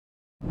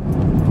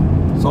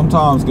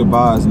sometimes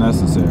goodbye is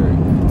necessary.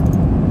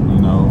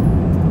 You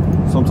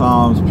know,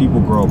 sometimes people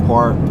grow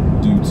apart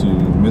due to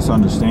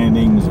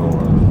misunderstandings or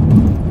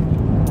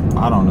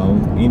I don't know,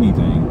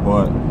 anything.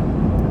 But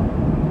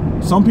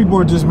some people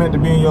are just meant to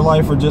be in your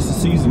life for just a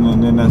season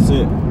and then that's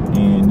it.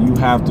 And you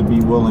have to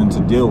be willing to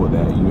deal with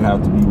that. You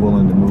have to be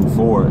willing to move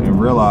forward and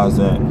realize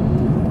that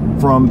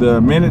from the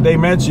minute they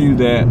met you,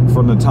 that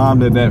from the time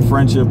that that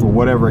friendship or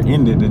whatever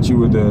ended, that you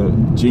were the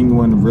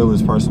genuine,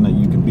 realest person that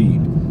you can be.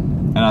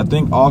 And I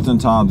think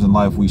oftentimes in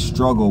life we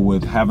struggle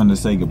with having to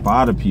say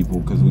goodbye to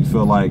people because we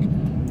feel like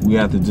we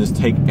have to just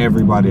take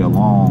everybody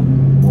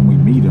along when we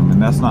meet them,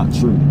 and that's not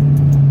true.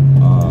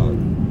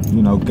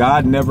 You know,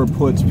 God never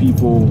puts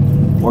people,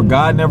 or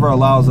God never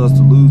allows us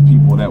to lose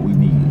people that we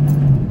need.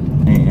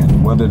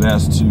 And whether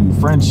that's to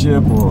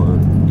friendship or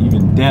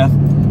even death,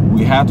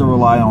 we have to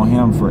rely on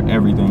Him for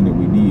everything that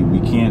we need. We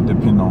can't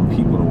depend on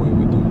people the way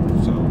we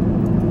do. So,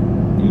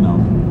 you know,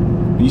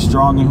 be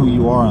strong in who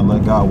you are and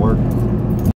let God work.